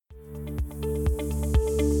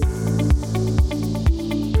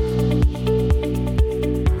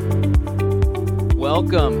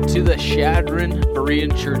Welcome to the Chadron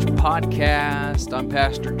Berean Church podcast. I'm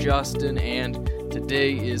Pastor Justin, and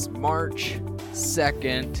today is March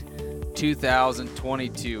 2nd,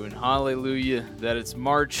 2022. And hallelujah that it's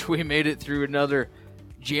March. We made it through another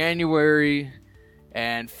January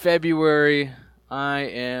and February. I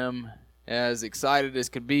am as excited as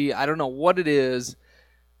could be. I don't know what it is,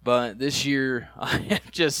 but this year I am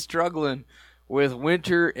just struggling with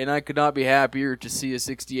winter, and I could not be happier to see a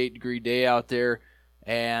 68-degree day out there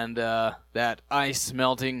and that ice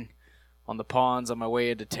melting on the ponds on my way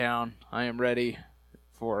into town. I am ready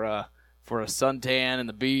for a suntan in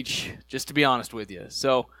the beach, just to be honest with you.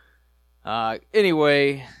 So,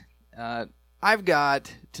 anyway, I've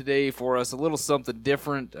got today for us a little something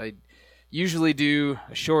different. I usually do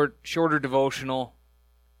a shorter devotional,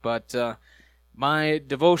 but my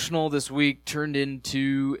devotional this week turned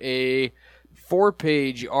into a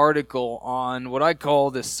 4-page article on what I call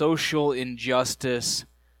the social injustice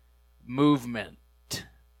movement.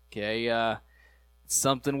 Okay, it's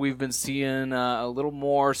something we've been seeing a little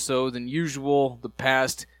more so than usual the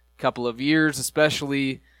past couple of years,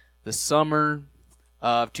 especially the summer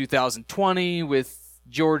of 2020 with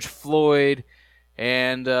George Floyd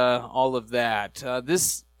and all of that.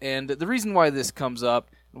 The reason why this comes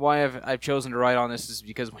up and why I've chosen to write on this is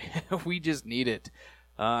because we just need it.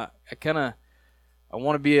 I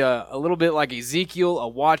want to be a little bit like Ezekiel, a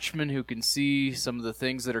watchman who can see some of the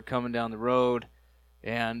things that are coming down the road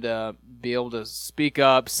and be able to speak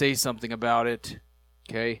up, say something about it,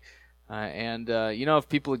 okay? If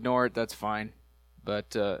people ignore it, that's fine.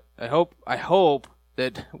 But I hope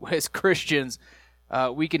that as Christians,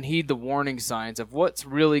 we can heed the warning signs of what's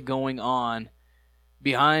really going on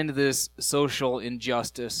behind this social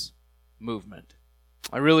injustice movement.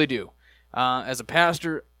 I really do. As a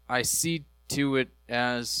pastor, I see to it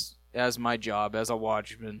as my job as a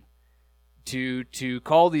watchman to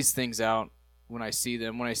call these things out when I see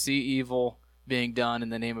them, when I see evil being done in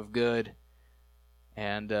the name of good,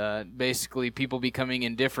 and basically people becoming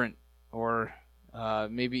indifferent or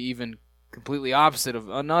maybe even completely opposite of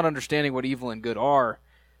not understanding what evil and good are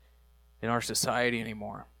in our society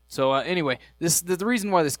anymore. So anyway, the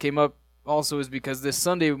reason why this came up also is because this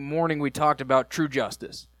Sunday morning we talked about true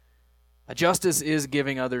justice. Justice is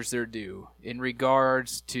giving others their due in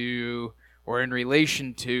regards to or in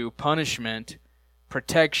relation to punishment,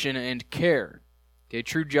 protection, and care. Okay,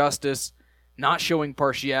 true justice, not showing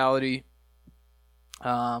partiality.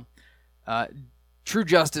 True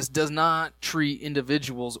justice does not treat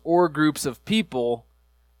individuals or groups of people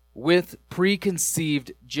with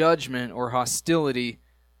preconceived judgment or hostility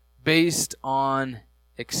based on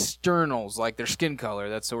externals like their skin color,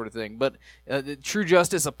 that sort of thing. But true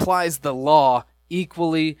justice applies the law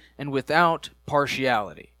equally and without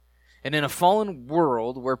partiality. And in a fallen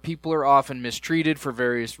world where people are often mistreated for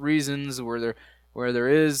various reasons, where there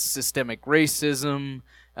is systemic racism,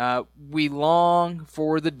 we long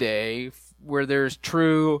for the day where there's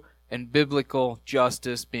true and biblical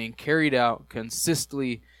justice being carried out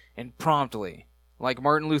consistently and promptly. Like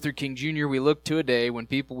Martin Luther King Jr., we look to a day when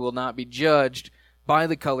people will not be judged by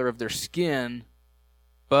the color of their skin,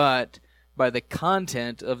 but by the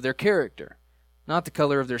content of their character. Not the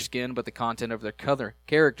color of their skin, but the content of their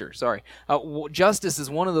character. Justice is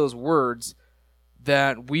one of those words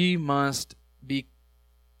that we must be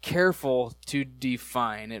careful to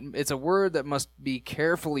define. It's a word that must be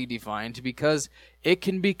carefully defined because it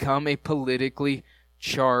can become a politically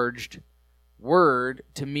charged word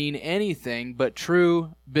to mean anything but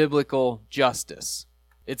true biblical justice.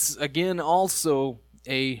 It's, again, also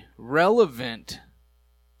a relevant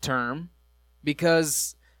term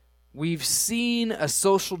because we've seen a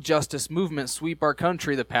social justice movement sweep our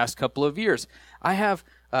country the past couple of years. I have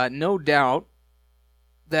no doubt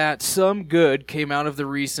that some good came out of the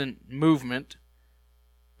recent movement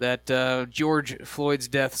that George Floyd's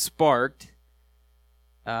death sparked.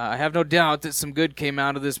 I have no doubt that some good came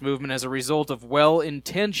out of this movement as a result of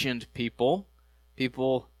well-intentioned people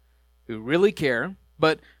who really care.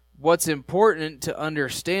 But what's important to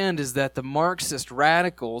understand is that the Marxist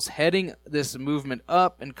radicals heading this movement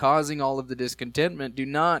up and causing all of the discontentment do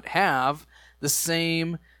not have the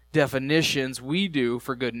same definitions we do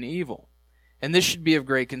for good and evil. And this should be of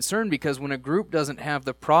great concern because when a group doesn't have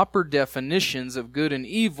the proper definitions of good and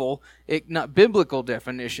evil, not biblical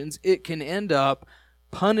definitions, it can end up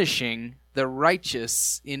punishing the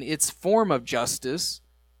righteous in its form of justice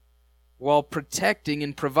while protecting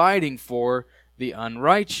and providing for the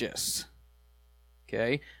unrighteous.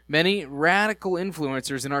 Okay? Many radical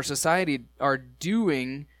influencers in our society are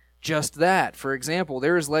doing just that. For example,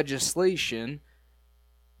 there is legislation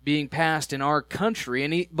being passed in our country,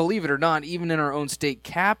 and believe it or not, even in our own state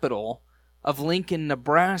capital of Lincoln,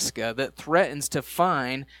 Nebraska, that threatens to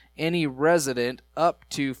fine any resident up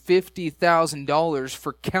to $50,000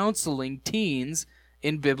 for counseling teens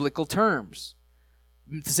in biblical terms,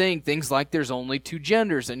 saying things like there's only two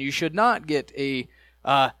genders and you should not get a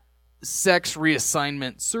sex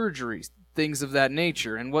reassignment surgery, things of that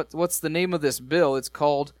nature. And what's the name of this bill? It's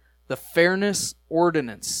called the Fairness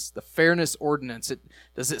Ordinance. The Fairness Ordinance.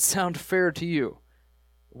 Does it sound fair to you?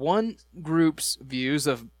 One group's views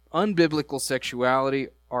of unbiblical sexuality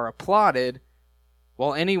are applauded,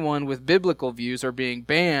 while anyone with biblical views are being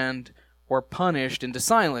banned or punished into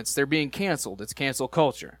silence. They're being canceled. It's cancel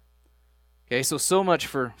culture. Okay, so much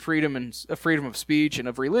for freedom of speech and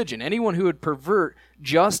of religion. Anyone who would pervert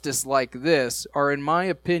justice like this are, in my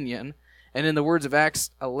opinion, and in the words of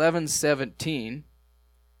Acts 11:17,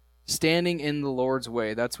 standing in the Lord's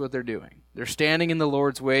way. That's what they're doing. They're standing in the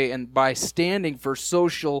Lord's way, and by standing for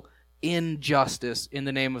social injustice in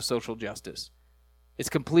the name of social justice. It's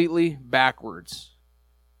completely backwards.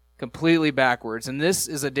 Completely backwards. And this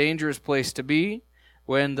is a dangerous place to be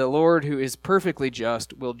when the Lord, who is perfectly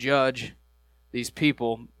just, will judge these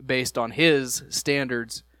people based on his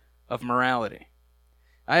standards of morality.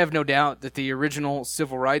 I have no doubt that the original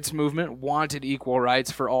civil rights movement wanted equal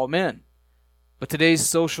rights for all men. But today's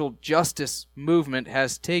social justice movement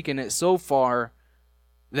has taken it so far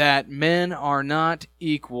that men are not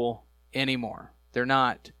equal anymore. They're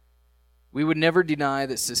not. We would never deny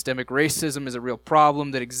that systemic racism is a real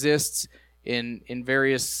problem that exists in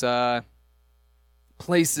various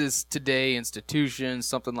places today, institutions,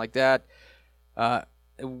 something like that.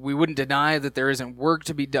 We wouldn't deny that there isn't work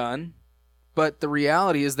to be done, but the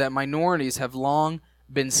reality is that minorities have long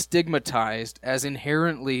been stigmatized as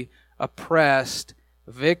inherently oppressed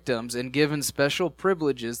victims and given special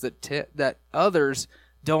privileges that others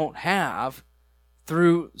don't have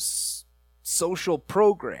through social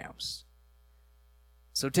programs.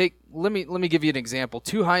 So let me give you an example.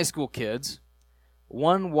 Two high school kids,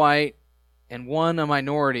 one white and one a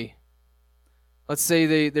minority. Let's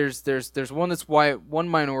say there's one that's white, one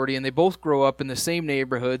minority, and they both grow up in the same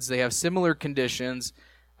neighborhoods. They have similar conditions.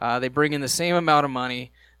 They bring in the same amount of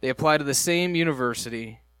money. They apply to the same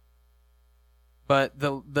university. But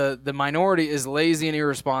the minority is lazy and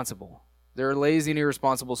irresponsible. They're a lazy and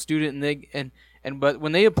irresponsible student, but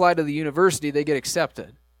when they apply to the university, they get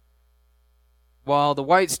accepted. While the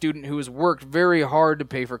white student who has worked very hard to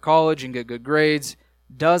pay for college and get good grades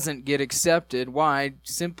doesn't get accepted. Why?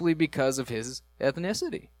 Simply because of his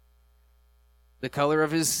ethnicity, the color of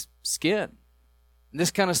his skin. And this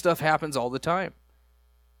kind of stuff happens all the time.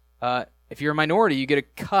 If you're a minority, you get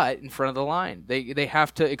a cut in front of the line. They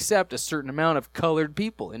have to accept a certain amount of colored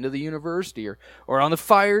people into the university or on the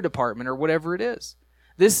fire department or whatever it is.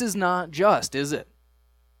 This is not just, is it?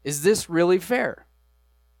 Is this really fair?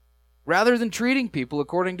 Rather than treating people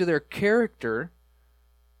according to their character,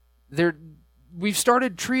 we've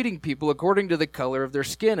started treating people according to the color of their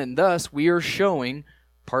skin, and thus we are showing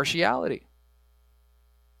partiality.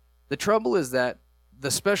 The trouble is that the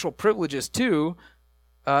special privileges, too,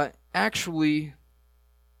 actually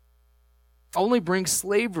only bring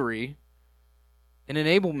slavery and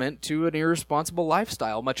enablement to an irresponsible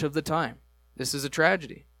lifestyle much of the time. This is a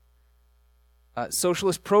tragedy.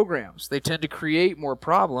 Socialist programs, they tend to create more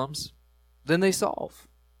problems than they solve,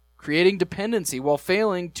 creating dependency while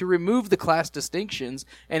failing to remove the class distinctions,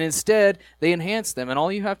 and instead they enhance them. And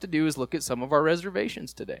all you have to do is look at some of our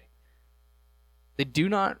reservations today. They do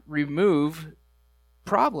not remove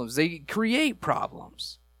problems, they create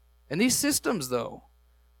problems. And these systems, though,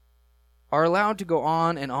 are allowed to go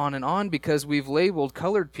on and on and on because we've labeled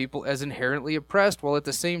colored people as inherently oppressed, while at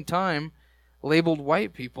the same time labeled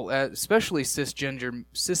white people, especially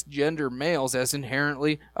cisgender males, as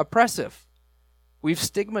inherently oppressive. We've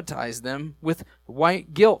stigmatized them with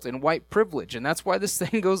white guilt and white privilege, and that's why this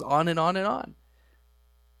thing goes on and on and on.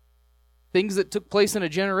 Things that took place in a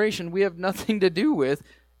generation we have nothing to do with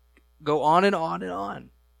go on and on and on.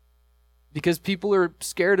 Because people are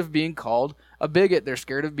scared of being called a bigot. They're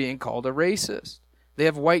scared of being called a racist. They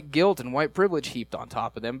have white guilt and white privilege heaped on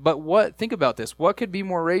top of them. But think about this. What could be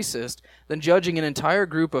more racist than judging an entire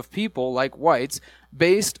group of people like whites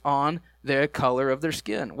based on the color of their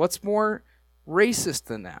skin? What's more racist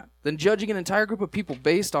than that? Than judging an entire group of people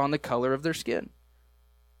based on the color of their skin?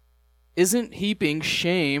 Isn't heaping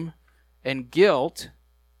shame and guilt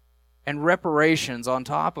and reparations on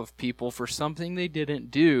top of people for something they didn't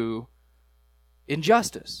do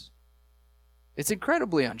injustice? It's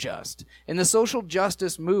incredibly unjust. In the social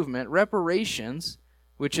justice movement, reparations,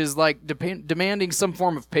 which is like demanding some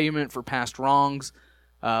form of payment for past wrongs,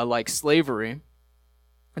 like slavery.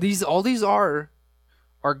 All these are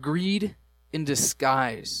greed in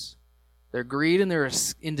disguise. They're greed and they're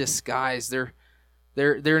in disguise. They're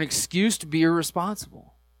an excuse to be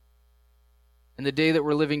irresponsible. In the day that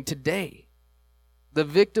we're living today, the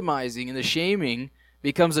victimizing and the shaming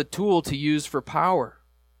becomes a tool to use for power,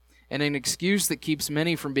 and an excuse that keeps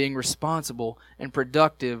many from being responsible and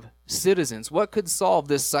productive citizens. What could solve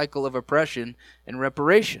this cycle of oppression and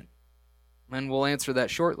reparation? And we'll answer that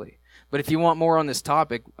shortly. But if you want more on this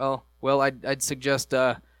topic, well, I'd suggest,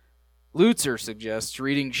 Lutzer suggests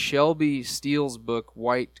reading Shelby Steele's book,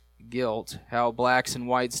 White Guilt, How Blacks and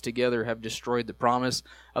Whites Together Have Destroyed the Promise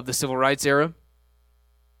of the Civil Rights Era.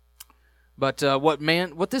 But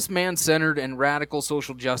what this man-centered and radical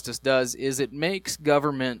social justice does is it makes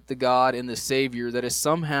government the God and the Savior that is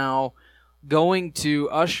somehow going to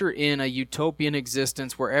usher in a utopian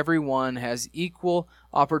existence where everyone has equal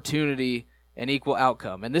opportunity and equal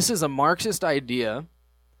outcome. And this is a Marxist idea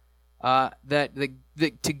that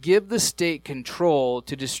to give the state control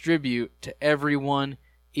to distribute to everyone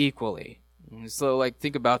equally. So, like,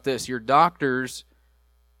 think about this. Your doctor's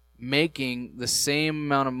making the same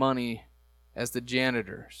amount of money as the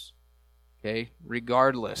janitors, okay,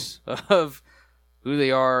 regardless of who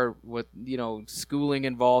they are, what, schooling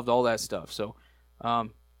involved, all that stuff. So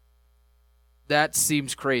that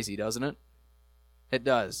seems crazy, doesn't it? It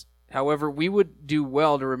does. However, we would do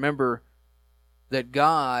well to remember that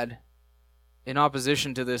God, in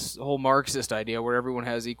opposition to this whole Marxist idea where everyone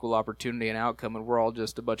has equal opportunity and outcome and we're all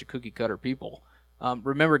just a bunch of cookie-cutter people,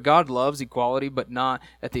 remember, God loves equality, but not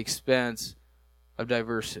at the expense of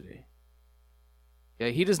diversity.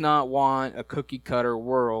 Okay? He does not want a cookie-cutter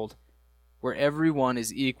world where everyone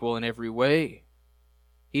is equal in every way.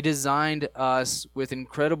 He designed us with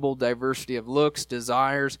incredible diversity of looks,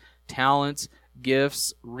 desires, talents,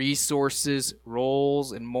 gifts, resources,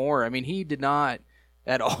 roles, and more. I mean, he did not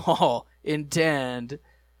at all intend,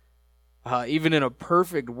 even in a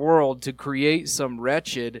perfect world, to create some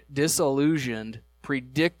wretched, disillusioned,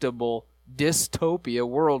 predictable dystopia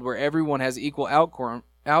world where everyone has equal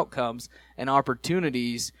outcomes and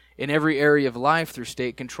opportunities in every area of life through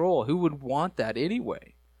state control. Who would want that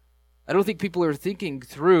anyway? I don't think people are thinking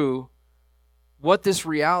through what this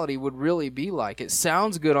reality would really be like. It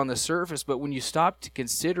sounds good on the surface, but when you stop to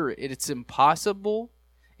consider it, it's impossible,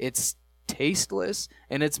 it's tasteless,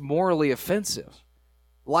 and it's morally offensive.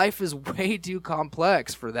 Life is way too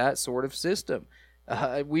complex for that sort of system.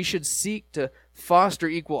 We should seek to foster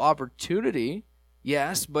equal opportunity,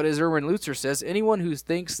 yes, but as Erwin Lutzer says, anyone who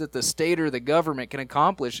thinks that the state or the government can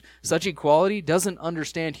accomplish such equality doesn't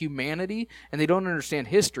understand humanity, and they don't understand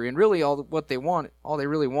history, and really all they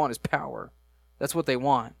really want is power. That's what they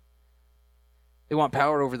want. They want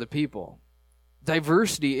power over the people.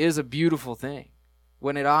 Diversity is a beautiful thing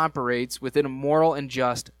when it operates within a moral and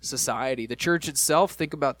just society. The church itself,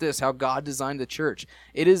 think about this, how God designed the church.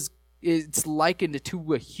 It's likened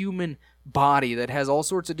to a human body that has all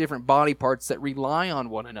sorts of different body parts that rely on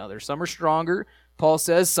one another. Some are stronger, Paul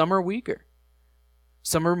says, some are weaker.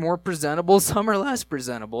 Some are more presentable, some are less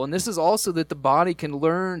presentable. And this is also that the body can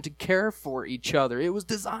learn to care for each other. It was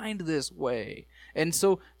designed this way. And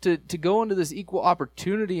so to go into this equal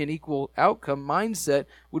opportunity and equal outcome mindset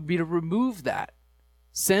would be to remove that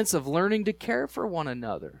sense of learning to care for one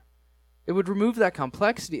another. It would remove that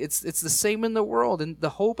complexity. It's the same in the world. And the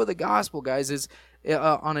hope of the gospel, guys, is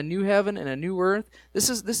on a new heaven and a new earth. This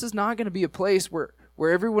is not going to be a place where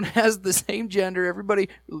everyone has the same gender, everybody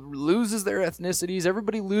loses their ethnicities,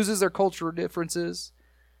 everybody loses their cultural differences.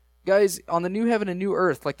 Guys, on the new heaven and new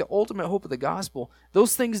earth, like the ultimate hope of the gospel,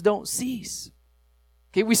 those things don't cease.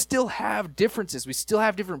 Okay, we still have differences. We still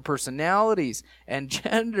have different personalities and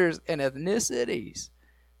genders and ethnicities.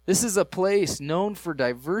 This is a place known for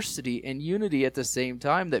diversity and unity at the same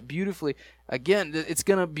time that beautifully, again, it's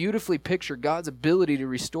going to beautifully picture God's ability to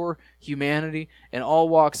restore humanity in all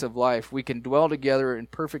walks of life. We can dwell together in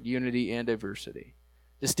perfect unity and diversity.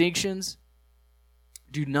 Distinctions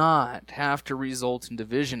do not have to result in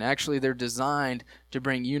division. Actually, they're designed to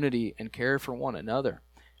bring unity and care for one another.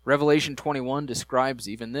 Revelation 21 describes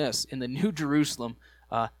even this. In the New Jerusalem,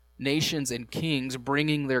 nations and kings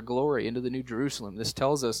bringing their glory into the New Jerusalem. This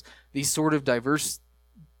tells us these sort of diverse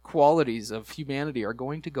qualities of humanity are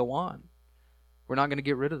going to go on. We're not going to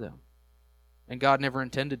get rid of them. And God never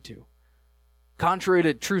intended to. Contrary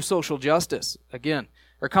to true social justice,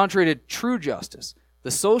 contrary to true justice,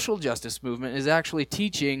 the social justice movement is actually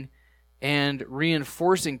teaching and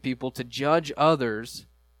reinforcing people to judge others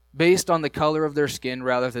based on the color of their skin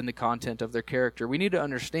rather than the content of their character. We need to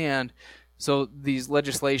understand So the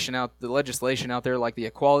legislation out there, like the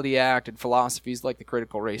Equality Act, and philosophies like the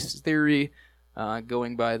critical race theory,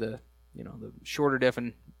 going by the shorter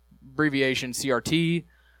abbreviation CRT.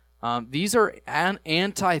 These are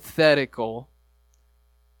antithetical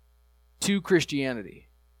to Christianity.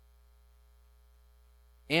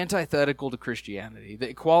 Antithetical to Christianity. The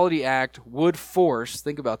Equality Act would force,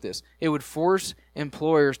 think about this, it would force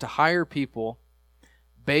employers to hire people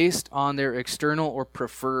based on their external or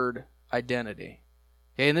preferred identity.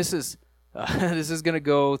 Okay, and this is going to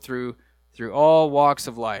go through all walks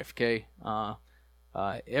of life. Okay,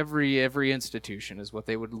 every institution is what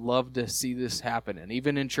they would love to see this happen. And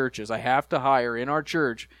even in churches, I have to hire in our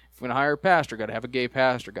church. If I'm going to hire a pastor, got to have a gay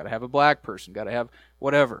pastor, got to have a black person, got to have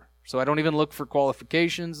whatever. So I don't even look for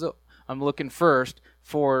qualifications. I'm looking first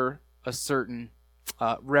for a certain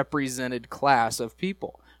represented class of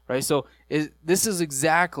people. Right? So this is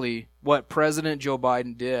exactly what President Joe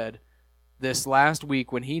Biden did this last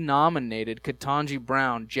week when he nominated Ketanji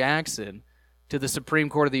Brown Jackson to the Supreme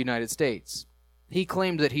Court of the United States. He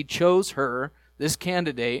claimed that he chose her, this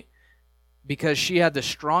candidate, because she had the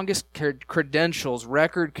strongest credentials,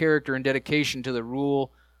 record, character, and dedication to the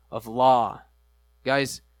rule of law.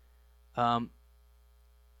 Guys,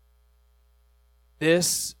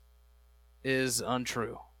 this is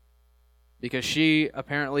untrue. Because she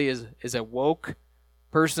apparently is a woke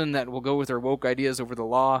person that will go with her woke ideas over the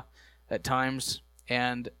law at times.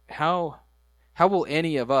 And how will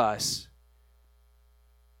any of us,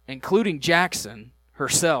 including Jackson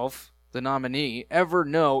herself, the nominee, ever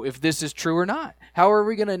know if this is true or not? How are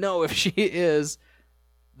we going to know if she is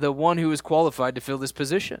the one who is qualified to fill this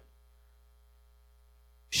position?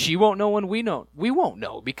 She won't know and we won't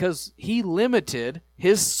know because he limited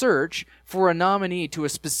his search for a nominee to a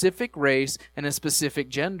specific race and a specific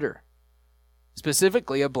gender,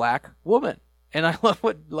 specifically a black woman. And I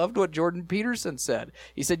loved what Jordan Peterson said.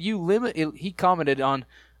 He said, he commented on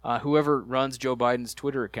whoever runs Joe Biden's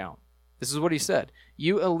Twitter account. This is what he said.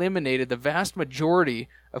 You eliminated the vast majority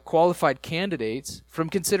of qualified candidates from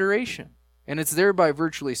consideration. And it's thereby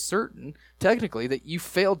virtually certain, technically, that you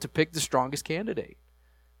failed to pick the strongest candidate.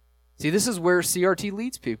 See, this is where CRT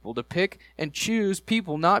leads people, to pick and choose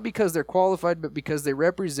people not because they're qualified, but because they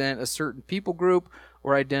represent a certain people group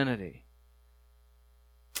or identity.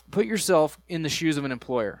 Put yourself in the shoes of an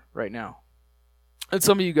employer right now. And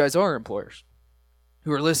some of you guys are employers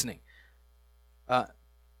who are listening.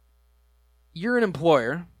 You're an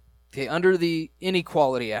employer, okay, under the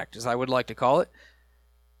Inequality Act, as I would like to call it,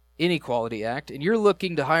 Inequality Act, and you're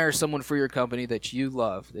looking to hire someone for your company that you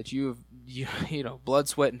love, that you blood,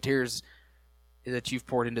 sweat, and tears that you've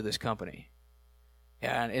poured into this company.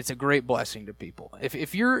 And it's a great blessing to people.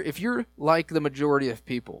 If you're like the majority of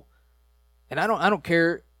people, and I don't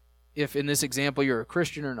care if in this example you're a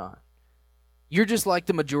Christian or not, you're just like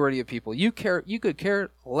the majority of people. You could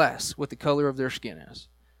care less what the color of their skin is.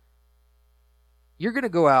 You're going to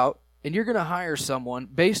go out and you're going to hire someone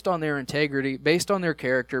based on their integrity, based on their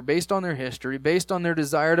character, based on their history, based on their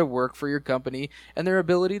desire to work for your company and their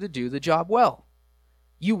ability to do the job well.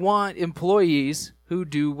 You want employees who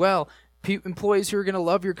do well, employees who are going to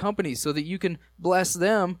love your company so that you can bless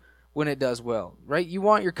them when it does well, right? You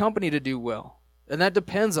want your company to do well, and that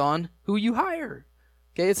depends on who you hire.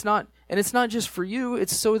 Okay, it's not just for you,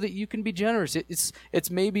 it's so that you can be generous.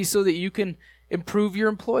 It's maybe so that you can improve your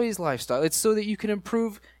employees' lifestyle. It's so that you can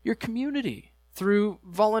improve your community through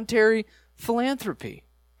voluntary philanthropy.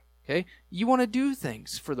 Okay? You want to do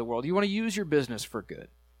things for the world. You want to use your business for good.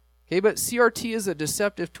 Okay, but CRT is a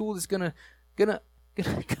deceptive tool that's gonna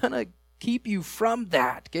keep you from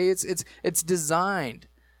that. Okay? It's designed.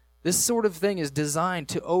 This sort of thing is designed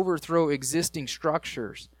to overthrow existing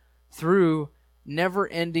structures through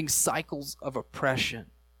never-ending cycles of oppression.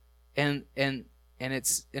 And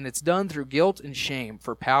it's done through guilt and shame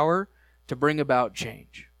for power to bring about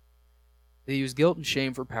change. They use guilt and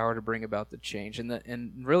shame for power to bring about the change.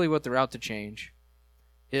 And really what they're out to change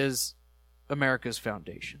is America's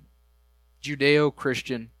foundation.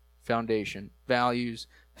 Judeo-Christian foundation. Values,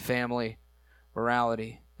 family,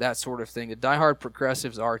 morality, that sort of thing. The diehard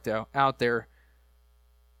progressives are out there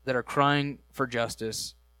that are crying for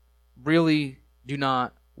justice really do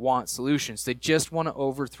not want solutions. They just want to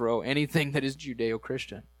overthrow anything that is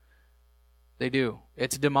Judeo-Christian. They do.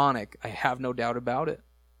 It's demonic. I have no doubt about it.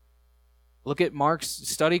 Look at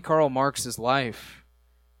study Karl Marx's life.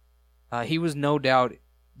 He was no doubt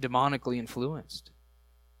demonically influenced.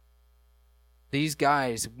 These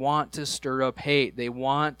guys want to stir up hate. They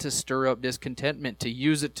want to stir up discontentment, to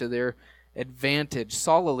use it to their advantage.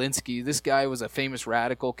 Saul Alinsky, this guy was a famous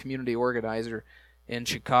radical community organizer in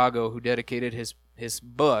Chicago who dedicated his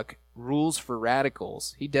book Rules for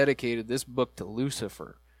Radicals, he dedicated this book to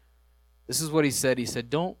Lucifer. This is what he said. He said,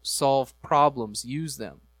 don't solve problems, use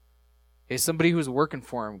them. Okay, somebody who was working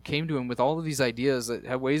for him came to him with all of these ideas that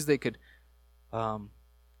had ways they could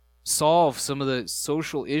solve some of the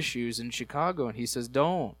social issues in Chicago, and he says,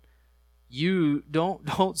 don't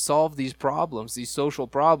solve these problems, these social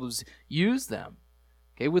problems, use them.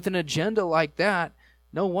 Okay, with an agenda like that,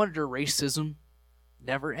 no wonder racism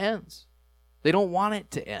never ends. They don't want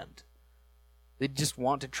it to end. They just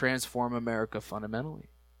want to transform America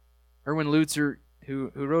fundamentally. Erwin Lutzer,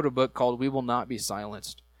 who wrote a book called We Will Not Be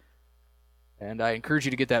Silenced. And I encourage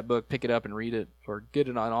you to get that book, pick it up and read it, or get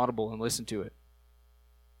it on Audible and listen to it.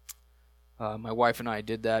 My wife and I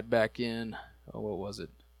did that back in, what was it?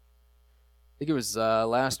 I think it was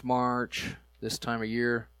last March, this time of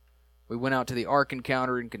year. We went out to the Ark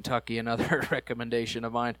Encounter in Kentucky, another recommendation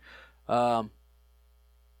of mine.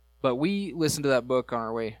 But we listened to that book on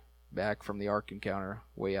our way back from the Ark Encounter,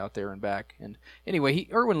 way out there and back. And anyway,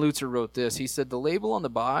 Erwin Lutzer wrote this. He said, the label on the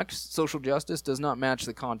box, social justice, does not match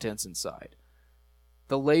the contents inside.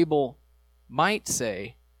 The label might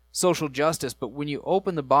say social justice, but when you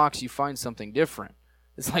open the box, you find something different.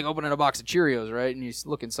 It's like opening a box of Cheerios, right? And you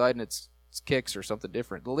look inside and it's Kix or something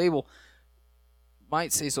different. The label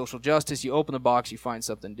might say social justice. You open the box, you find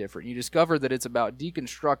something different. You discover that it's about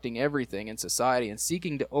deconstructing everything in society and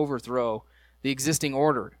seeking to overthrow the existing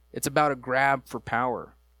order. It's about a grab for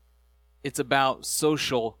power. It's about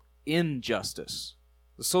social injustice.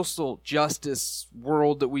 The social justice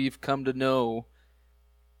world that we've come to know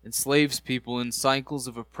enslaves people in cycles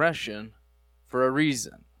of oppression for a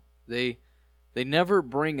reason. They never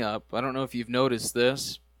bring up, I don't know if you've noticed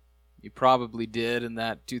this, you probably did in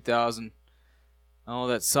that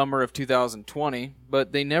that summer of 2020,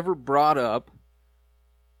 but they never brought up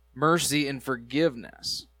mercy and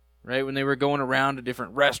forgiveness, right? When they were going around to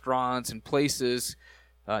different restaurants and places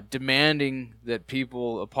demanding that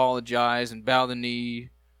people apologize and bow the knee.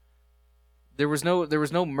 There was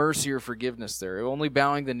no mercy or forgiveness there. Only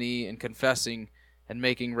bowing the knee and confessing and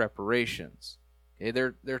making reparations. Okay,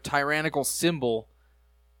 their tyrannical symbol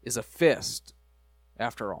is a fist,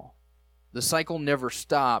 after all. The cycle never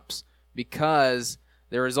stops because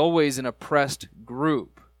there is always an oppressed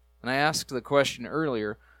group. And I asked the question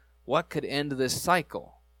earlier, what could end this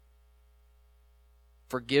cycle?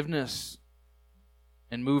 Forgiveness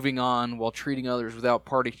and moving on while treating others without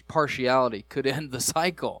partiality could end the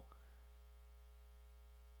cycle.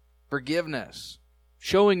 Forgiveness,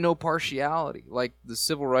 showing no partiality, like the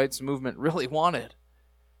civil rights movement really wanted.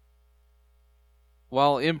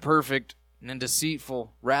 While imperfect and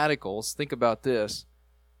deceitful radicals, think about this,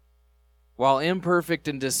 while imperfect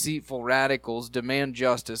and deceitful radicals demand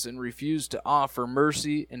justice and refuse to offer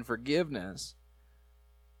mercy and forgiveness,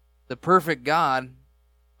 the perfect God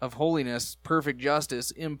of holiness, perfect justice,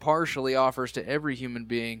 impartially offers to every human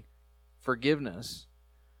being forgiveness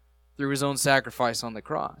through his own sacrifice on the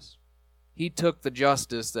cross. He took the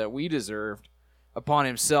justice that we deserved upon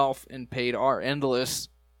himself and paid our endless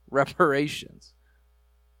reparations.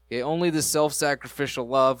 Okay, only the self-sacrificial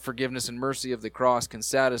love, forgiveness, and mercy of the cross can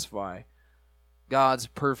satisfy God's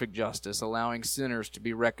perfect justice, allowing sinners to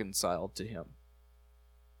be reconciled to him.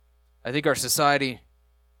 I think our society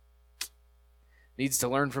needs to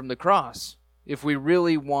learn from the cross if we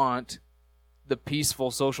really want the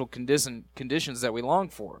peaceful social conditions that we long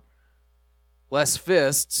for. Less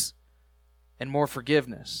fists and more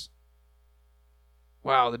forgiveness.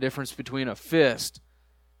 Wow, the difference between a fist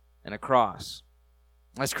and a cross.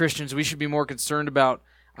 As Christians, we should be more concerned about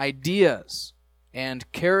ideas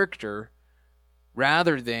and character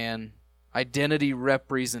rather than identity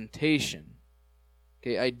representation.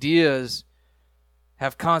 Okay, ideas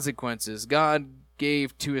have consequences. God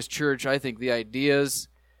gave to his church, I think, the ideas,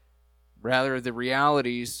 rather the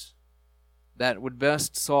realities that would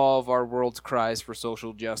best solve our world's cries for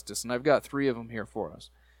social justice. And I've got 3 of them here for us.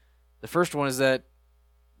 The first one is that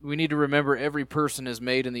we need to remember every person is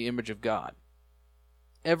made in the image of God.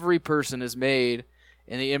 Every person is made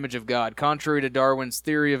in the image of God. Contrary to Darwin's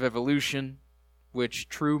theory of evolution, which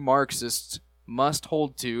true Marxists must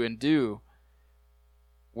hold to and do,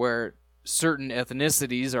 where certain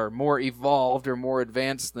ethnicities are more evolved or more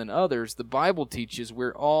advanced than others, the Bible teaches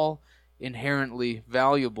we're all inherently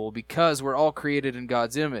valuable because we're all created in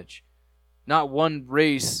God's image. Not one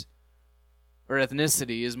race or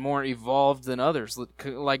ethnicity is more evolved than others,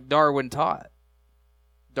 like Darwin taught.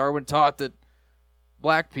 Darwin taught that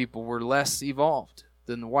black people were less evolved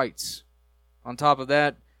than the whites. On top of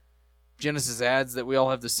that, Genesis adds that we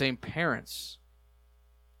all have the same parents,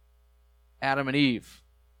 Adam and Eve,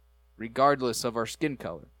 regardless of our skin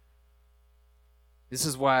color. This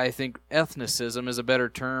is why I think ethnicism is a better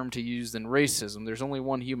term to use than racism. There's only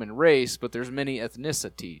one human race, but there's many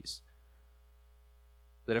ethnicities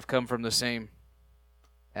that have come from the same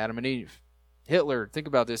Adam and Eve. Hitler, think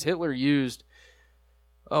about this. Hitler used,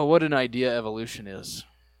 what an idea evolution is.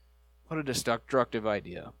 What a destructive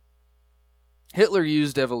idea. Hitler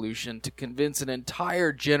used evolution to convince an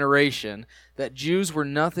entire generation that Jews were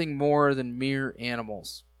nothing more than mere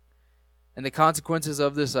animals. And the consequences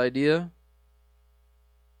of this idea?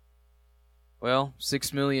 Well,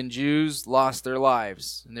 6 million Jews lost their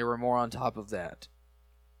lives, and there were more on top of that.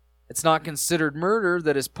 It's not considered murder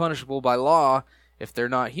that is punishable by law if they're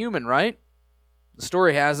not human, right? The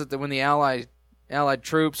story has it that when the Allied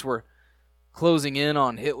troops were closing in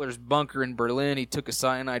on Hitler's bunker in Berlin, he took a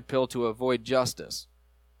cyanide pill to avoid justice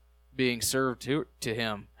being served to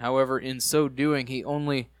him. However, in so doing, he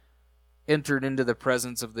only entered into the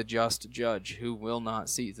presence of the just judge who will not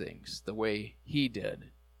see things the way he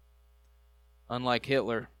did. Unlike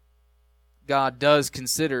Hitler, God does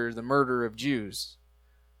consider the murder of Jews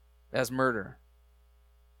as murder.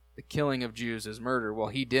 The killing of Jews as murder, while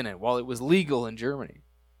he didn't, while it was legal in Germany.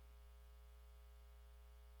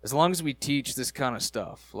 As long as we teach this kind of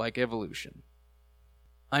stuff, like evolution,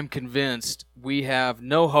 I'm convinced we have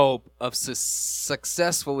no hope of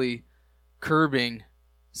successfully curbing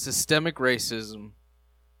systemic racism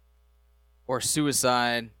or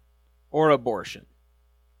suicide or abortion.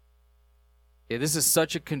 Okay, this is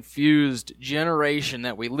such a confused generation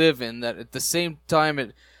that we live in that at the same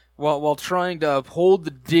time, while trying to uphold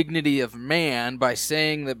the dignity of man by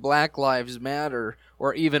saying that Black Lives Matter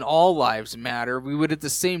or even all lives matter, we would at the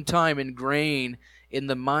same time ingrain in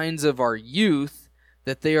the minds of our youth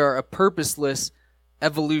that they are a purposeless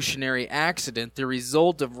evolutionary accident, the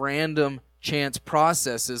result of random chance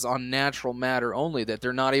processes on natural matter only, that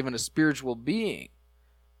they're not even a spiritual being.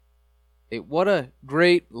 What a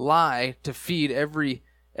great lie to feed every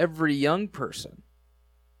young person.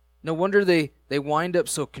 No wonder they wind up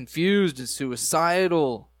so confused and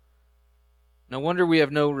suicidal. No wonder we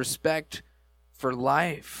have no respect for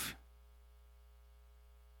life.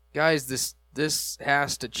 Guys, this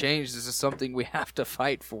has to change. This is something we have to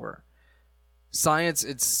fight for. Science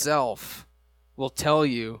itself will tell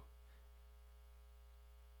you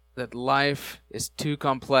that life is too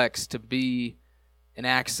complex to be an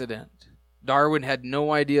accident. Darwin had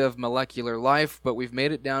no idea of molecular life, but we've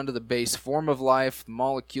made it down to the base form of life, the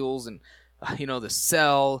molecules and the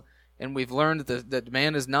cell, and we've learned that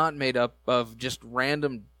man is not made up of just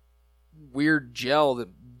random weird gel that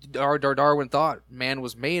Darwin thought man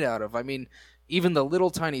was made out of. I mean, even the little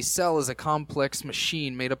tiny cell is a complex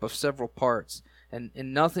machine made up of several parts, and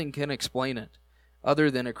nothing can explain it other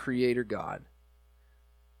than a creator God.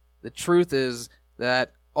 The truth is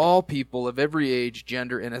that all people of every age,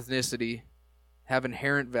 gender, and ethnicity have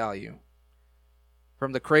inherent value,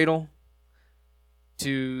 from the cradle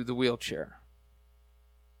to the wheelchair.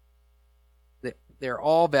 They're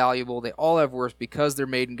all valuable. They all have worth because they're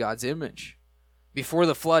made in God's image. Before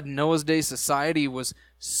the flood, Noah's Day society was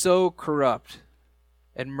so corrupt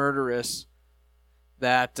and murderous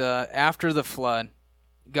that after the flood,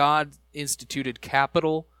 God instituted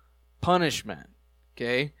capital punishment,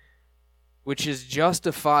 okay, which is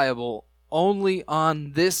justifiable only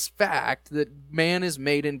on this fact that man is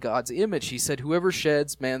made in God's image. He said, whoever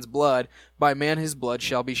sheds man's blood, by man his blood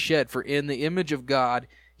shall be shed, for in the image of God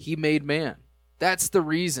he made man. That's the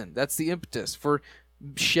reason. That's the impetus for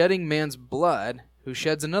shedding man's blood. Who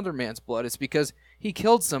sheds another man's blood? It's because he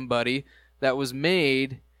killed somebody that was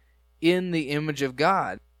made in the image of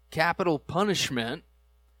God. Capital punishment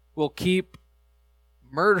will keep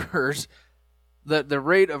murderers, the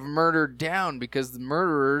rate of murder down, because the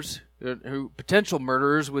murderers, potential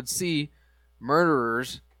murderers, would see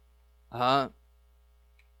murderers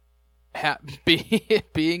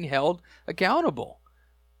being held accountable.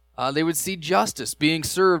 They would see justice being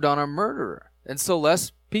served on a murderer, and so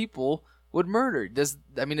less people would murder.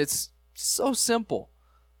 It's so simple.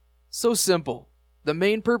 So simple. The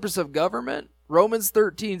main purpose of government, Romans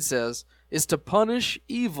 13 says, is to punish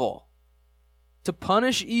evil. To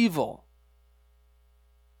punish evil.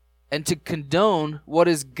 And to condone what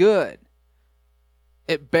is good.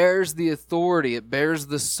 It bears the authority, it bears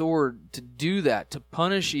the sword to do that, to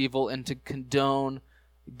punish evil and to condone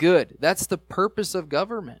good. That's the purpose of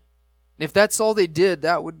government. If that's all they did,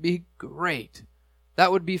 that would be great.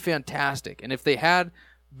 That would be fantastic. And if they had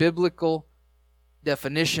biblical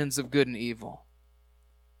definitions of good and evil,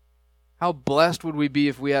 how blessed would we be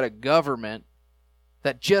if we had a government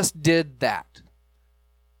that just did that?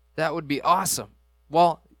 That would be awesome.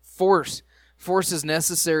 Well, force is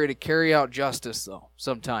necessary to carry out justice, though,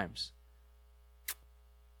 sometimes.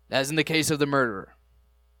 as in the case of the murderer.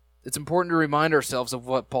 It's important to remind ourselves of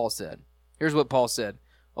what Paul said. Here's what Paul said.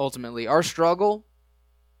 Ultimately, our struggle,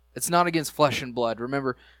 it's not against flesh and blood.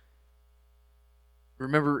 Remember,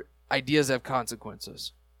 ideas have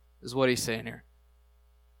consequences, is what he's saying here.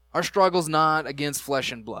 Our struggle's not against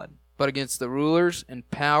flesh and blood, but against the rulers and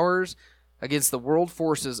powers, against the world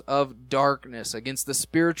forces of darkness, against the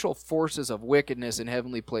spiritual forces of wickedness in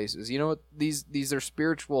heavenly places. You know what? These are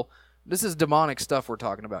spiritual. This is demonic stuff we're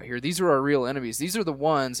talking about here. These are our real enemies. These are the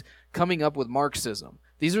ones coming up with Marxism.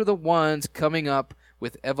 These are the ones coming up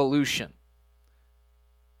with evolution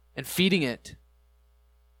and feeding it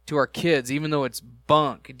to our kids, even though it's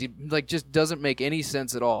bunk. It just doesn't make any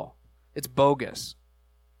sense at all. It's bogus.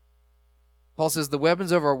 Paul says, the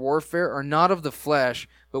weapons of our warfare are not of the flesh,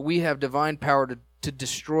 but we have divine power to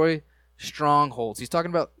destroy strongholds. He's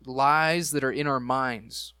talking about lies that are in our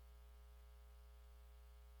minds.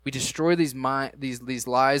 We destroy these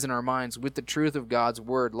lies in our minds with the truth of God's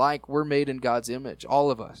word, like we're made in God's image,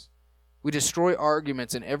 all of us. We destroy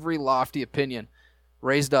arguments and every lofty opinion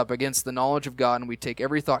raised up against the knowledge of God, and we take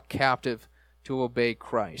every thought captive to obey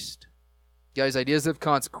Christ. Guys, ideas have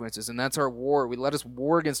consequences, and that's our war. We let us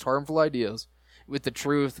war against harmful ideas with the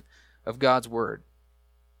truth of God's word.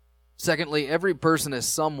 Secondly, every person is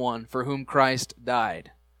someone for whom Christ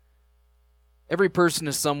died. Every person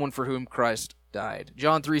is someone for whom Christ died.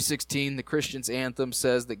 John 3:16, the Christian's anthem,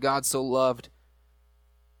 says that God so loved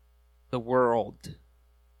the world,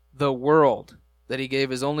 that he gave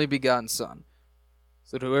his only begotten Son,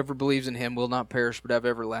 so that whoever believes in him will not perish but have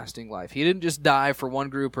everlasting life. He didn't just die for one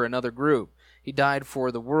group or another group. He died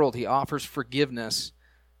for the world. He offers forgiveness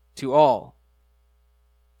to all.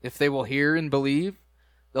 If they will hear and believe,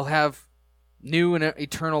 they'll have new and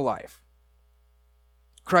eternal life.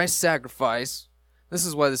 Christ's sacrifice, this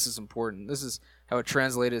is why this is important. This is how it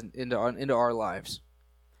translated into our lives.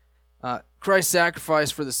 Christ's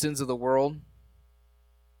sacrifice for the sins of the world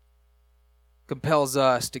compels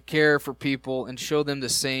us to care for people and show them the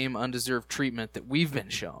same undeserved treatment that we've been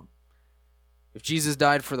shown. If Jesus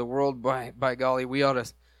died for the world, by golly, we ought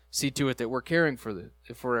to see to it that we're caring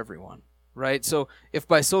for everyone, right? So if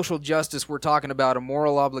by social justice we're talking about a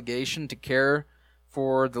moral obligation to care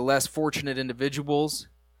for the less fortunate individuals,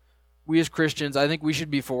 we as Christians, I think we should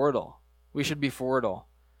be for it all. We should be for it all.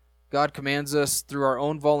 God commands us through our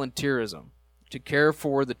own volunteerism to care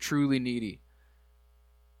for the truly needy.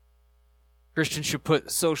 Christians should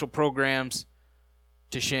put social programs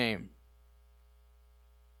to shame.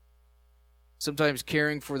 Sometimes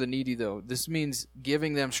caring for the needy, though, this means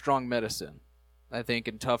giving them strong medicine. I think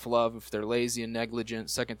in tough love, if they're lazy and negligent,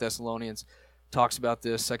 2 Thessalonians talks about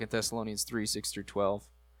this, 2 Thessalonians 3:6-12.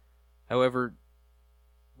 However,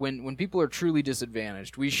 when people are truly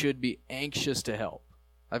disadvantaged, we should be anxious to help.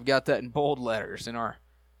 I've got that in bold letters in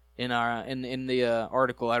the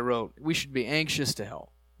article I wrote. We should be anxious to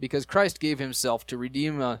help, because Christ gave himself to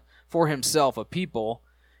redeem for himself a people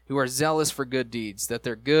who are zealous for good deeds, that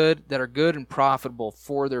are good and profitable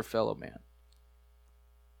for their fellow man.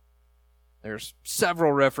 There's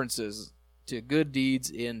several references to good deeds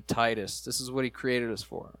in Titus. This is what he created us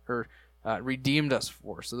for, or redeemed us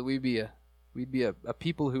for, so that we'd be a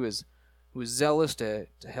people who is zealous to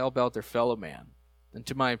help out their fellow man. And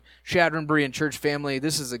to my Shadron Berean church family,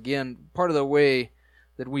 this is again part of the way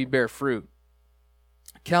that we bear fruit.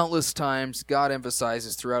 Countless times God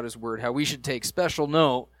emphasizes throughout his word how we should take special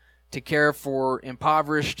note to care for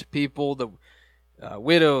impoverished people, the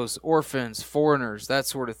widows, orphans, foreigners, that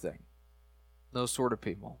sort of thing. Those sort of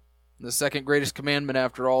people. The second greatest commandment,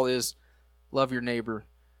 after all, is love your neighbor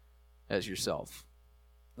as yourself.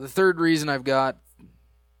 The third reason I've got,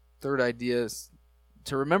 third idea, is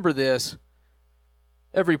to remember this: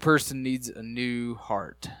 every person needs a new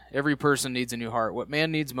heart. Every person needs a new heart. What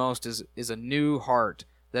man needs most is a new heart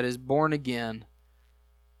that is born again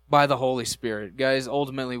by the Holy Spirit. Guys,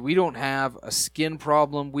 ultimately, we don't have a skin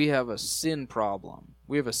problem. We have a sin problem.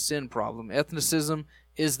 We have a sin problem. Ethnicism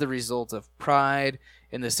is the result of pride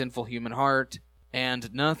in the sinful human heart,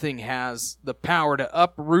 and nothing has the power to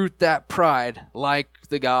uproot that pride like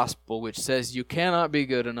the gospel, which says you cannot be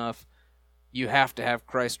good enough. You have to have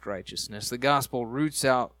Christ's righteousness. The gospel roots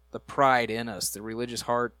out the pride in us, the religious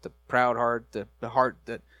heart, the proud heart, the heart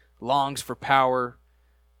that longs for power.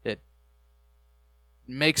 It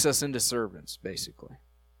makes us into servants, basically.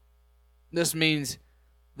 This means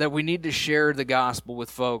that we need to share the gospel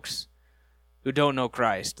with folks who don't know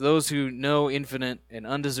Christ. Those who know infinite and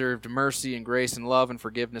undeserved mercy and grace and love and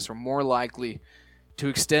forgiveness are more likely to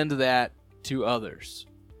extend that to others.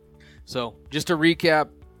 So, just to recap,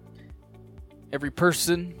 every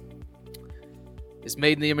person is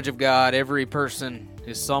made in the image of God. Every person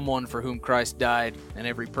is someone for whom Christ died, and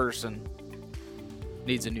every person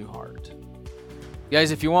needs a new heart.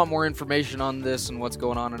 Guys, if you want more information on this and what's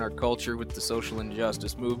going on in our culture with the social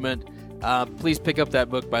injustice movement, please pick up that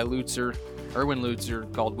book by Erwin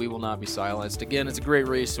Lutzer, called We Will Not Be Silenced. Again, it's a great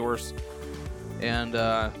resource, and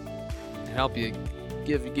help you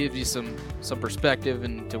give you some perspective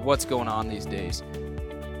into what's going on these days.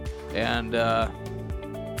 And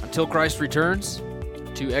until Christ returns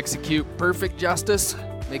to execute perfect justice,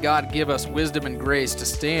 may God give us wisdom and grace to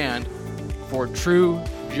stand for true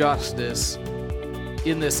justice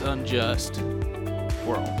in this unjust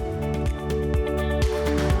world.